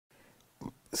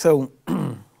So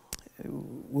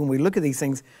when we look at these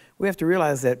things, we have to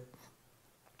realize that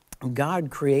God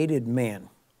created man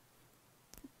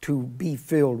to be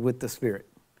filled with the Spirit.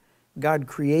 God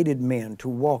created man to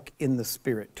walk in the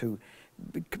Spirit, to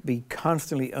be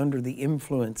constantly under the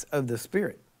influence of the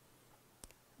Spirit.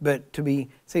 But to be,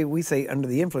 we say under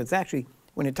the influence, actually,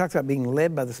 when it talks about being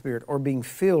led by the Spirit or being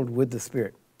filled with the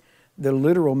Spirit, the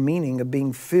literal meaning of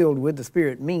being filled with the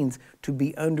Spirit means to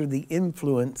be under the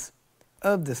influence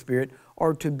of the Spirit,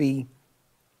 or to be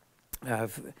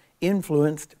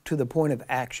influenced to the point of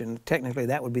action. Technically,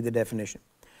 that would be the definition.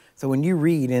 So when you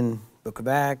read in the book of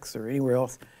Acts or anywhere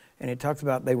else, and it talks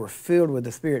about they were filled with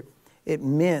the Spirit, it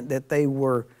meant that they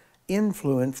were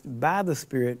influenced by the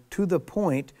Spirit to the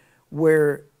point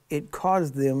where it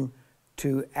caused them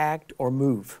to act or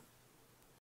move.